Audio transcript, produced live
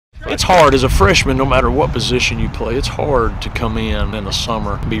It's hard as a freshman, no matter what position you play. It's hard to come in the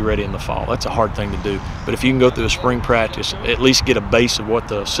summer and be ready in the fall. That's a hard thing to do. But if you can go through a spring practice, at least get a base of what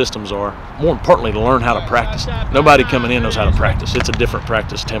the systems are. More importantly, to learn how to practice. Nobody coming in knows how to practice. It's a different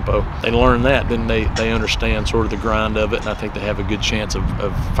practice tempo. They learn that, then they understand sort of the grind of it, and I think they have a good chance of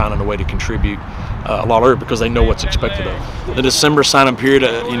finding a way to contribute a lot earlier because they know what's expected of them. The December signing period,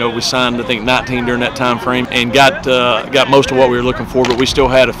 we signed I think 19 during that time frame and got most of what we were looking for, but we still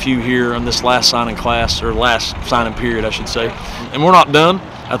had a few here on this last signing class, or last signing period I should say, and we're not done.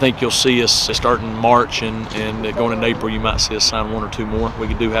 I think you'll see us start in March and going into April. You might see us sign one or two more.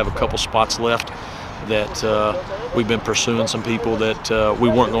 We do have a couple spots left that we've been pursuing some people that we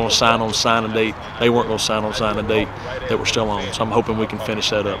weren't going to sign on signing date. They weren't going to sign on signing date that we're still on. So I'm hoping we can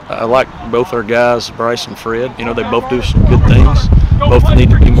finish that up. I like both our guys, Bryce and Fred. They both do some good things. Both need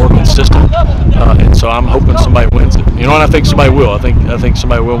to be more consistent, and so I'm hoping somebody wins it. And I think somebody will. I think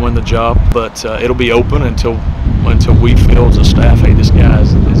somebody will win the job, but it'll be open until we feel as a staff, hey, this guy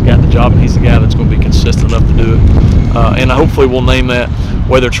has got the job and he's the guy that's going to be consistent enough to do it. And hopefully we'll name that,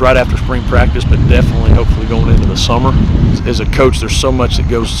 whether it's right after spring practice, but definitely hopefully going into the summer. As a coach, there's so much that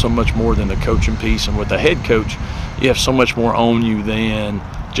goes so much more than the coaching piece, and with the head coach, you have so much more on you than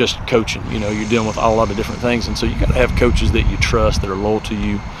just coaching. You're dealing with a lot of different things, and so you got to have coaches that you trust, that are loyal to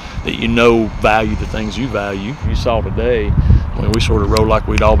you, that value the things you value. You saw today, we sort of rode like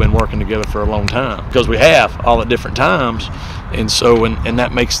we'd all been working together for a long time, because we have all at different times, and so and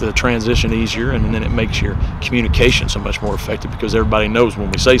that makes the transition easier, and then it makes your communication so much more effective, because everybody knows when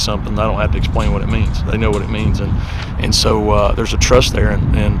we say something, I don't have to explain what it means. They know what it means, and so there's a trust there,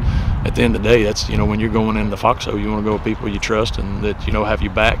 and at the end of the day, that's when you're going into the foxhole, you want to go with people you trust and that have you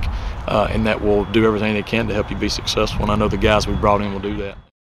back, and that will do everything they can to help you be successful. And I know the guys we brought in will do that.